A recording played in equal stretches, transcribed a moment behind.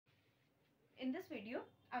In this video,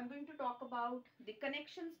 I'm going to talk about the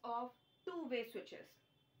connections of two-way switches.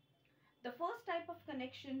 The first type of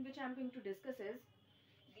connection which I'm going to discuss is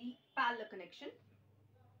the parallel connection.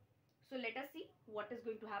 So let us see what is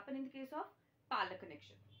going to happen in the case of parallel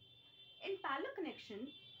connection. In parallel connection,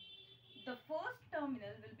 the first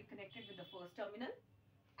terminal will be connected with the first terminal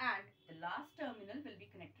and the last terminal will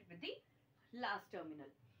be connected with the last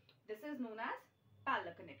terminal. This is known as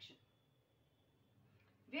parallel connection.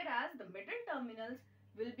 Whereas the middle terminals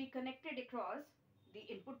will be connected across the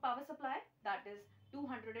input power supply, that is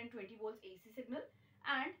 220 volts AC signal,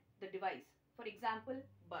 and the device, for example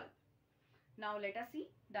bulb. Now let us see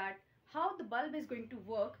that how the bulb is going to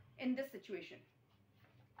work in this situation.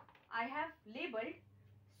 I have labeled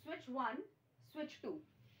switch 1, switch 2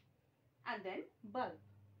 and then bulb.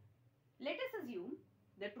 Let us assume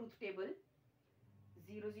the truth table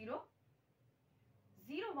 00,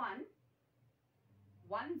 01,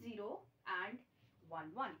 10 and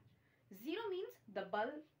 11. 0 means the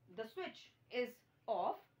bulb, the switch is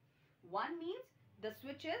off. 1 means the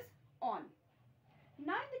switch is on.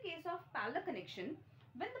 Now in the case of parallel connection,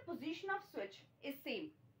 when the position of switch is same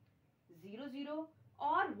 00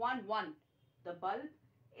 or 11, the bulb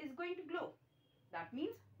is going to glow. That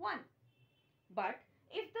means 1. But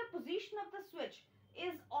if the position of the switch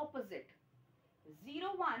is opposite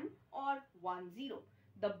 01 or 10,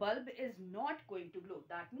 the bulb is not going to glow.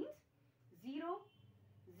 That means 0,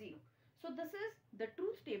 0. So this is the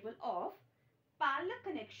truth table of parallel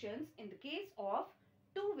connections in the case of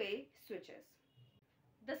two-way switches.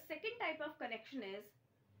 The second type of connection is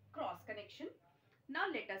cross connection. Now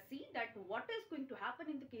let us see that what is going to happen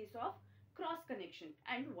in the case of cross connection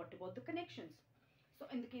and what about the connections. So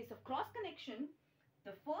in the case of cross connection,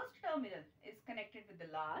 the first terminal is connected with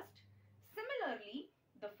the last. Similarly,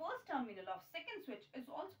 the first terminal of second switch is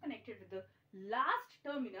also connected with the last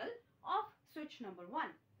terminal of switch number 1.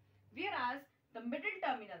 Whereas the middle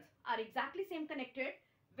terminals are exactly same connected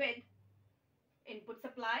with input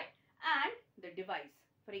supply and the device.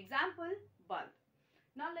 For example, bulb.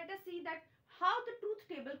 Now let us see that how the truth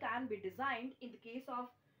table can be designed in the case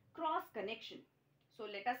of cross connection. So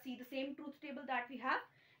let us see the same truth table that we have,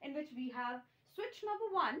 in which we have switch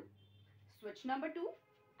number 1, switch number 2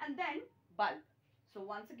 and then bulb. So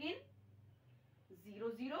once again 00,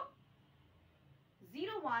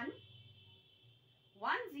 01,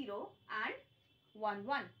 10 and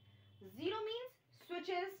 11. 0 means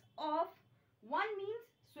switches off, 1 means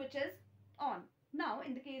switches on. Now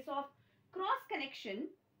in the case of cross connection,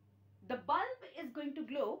 the bulb is going to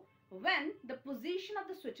glow when the position of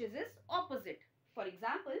the switches is opposite. For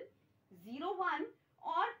example 01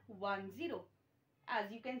 or 10. As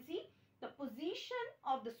you can see, the position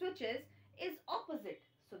of the switches is opposite.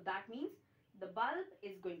 So that means the bulb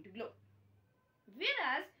is going to glow.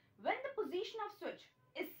 Whereas when the position of switch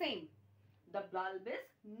is same, the bulb is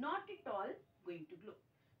not at all going to glow.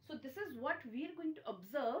 So this is what we are going to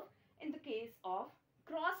observe in the case of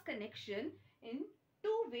cross connection in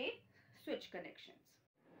two-way switch connections.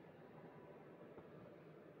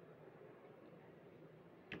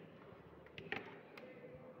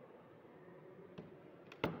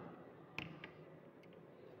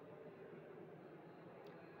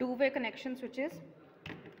 Two-way connection switches.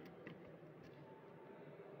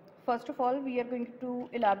 First of all, we are going to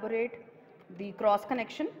elaborate the cross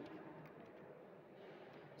connection.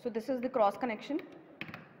 So this is the cross connection.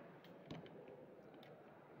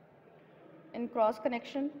 In cross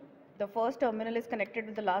connection, the first terminal is connected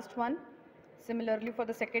with the last one. Similarly for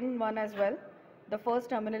the second one as well, the first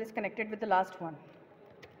terminal is connected with the last one.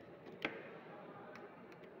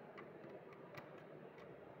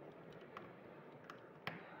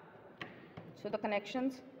 So the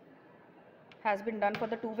connections has been done for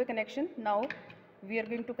the two-way connection. Now we are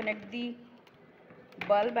going to connect the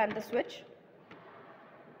bulb and the switch,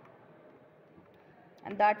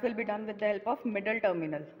 and that will be done with the help of middle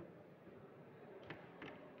terminal.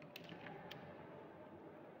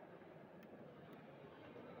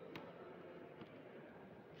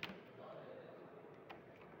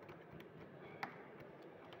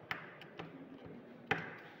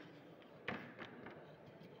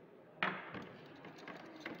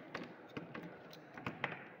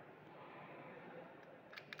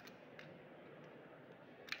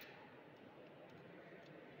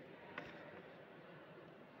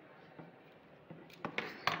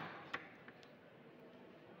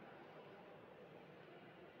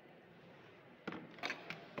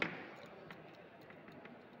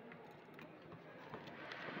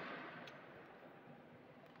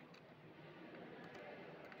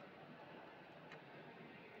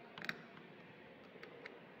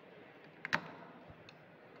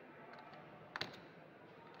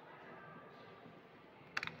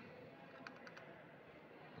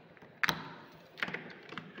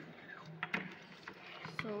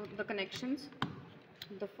 the connections,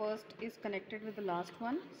 the first is connected with the last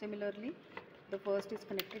one. Similarly, the first is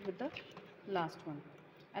connected with the last one,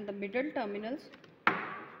 and the middle terminals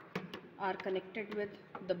are connected with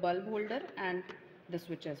the bulb holder and the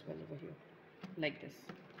switch as well over here, like this.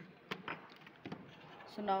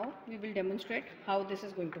 So now we will demonstrate how this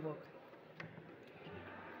is going to work.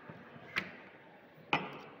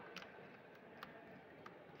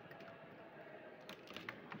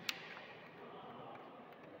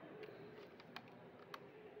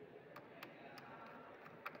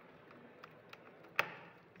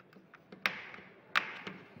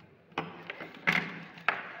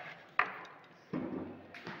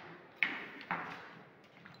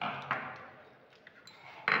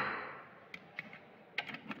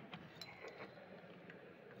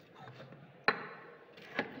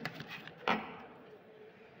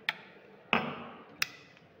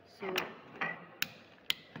 So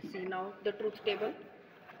see now the truth table.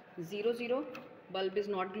 0 0 bulb is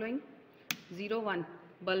not glowing, 0 1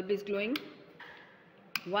 bulb is glowing,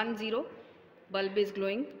 1 0 bulb is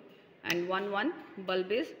glowing, and 1 1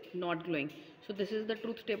 bulb is not glowing. So this is the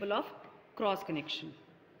truth table of cross connection.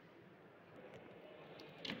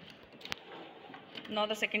 Now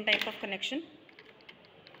the second type of connection,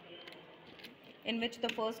 in which the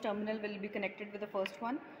first terminal will be connected with the first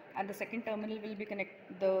one, and the second terminal will be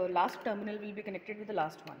the last terminal will be connected with the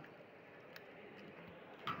last one.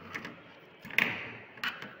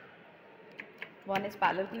 One is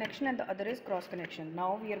parallel connection and the other is cross connection.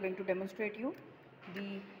 Now we are going to demonstrate you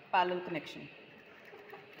the parallel connection.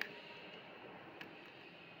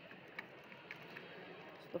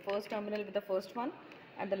 So the first terminal with the first one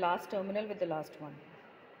and the last terminal with the last one.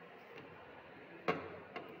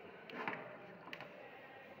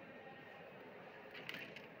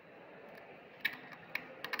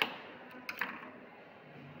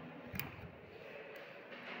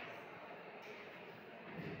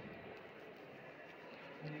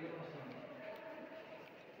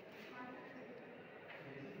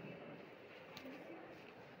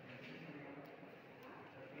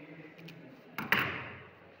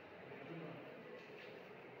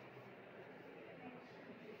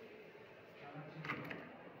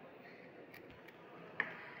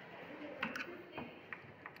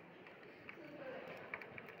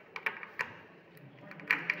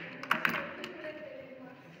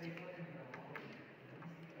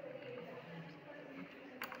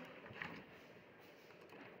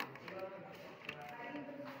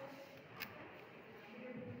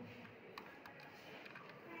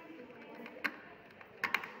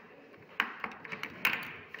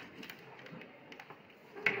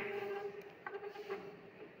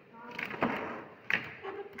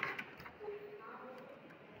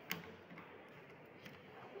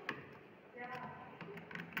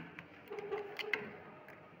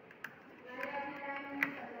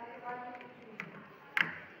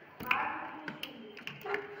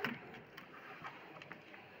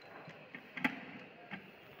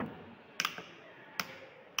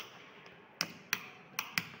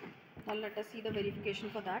 Now let us see the verification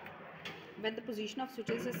for that. When the position of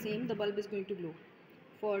switches is same, the bulb is going to glow.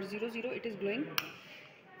 For 0 0 it is glowing,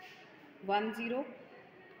 1 0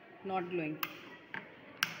 not glowing,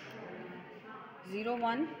 0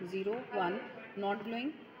 1 0 1 not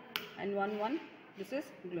glowing, and 1 1 this is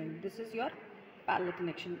glowing. This is your parallel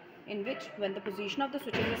connection, in which when the position of the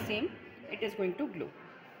switches is same, it is going to glow.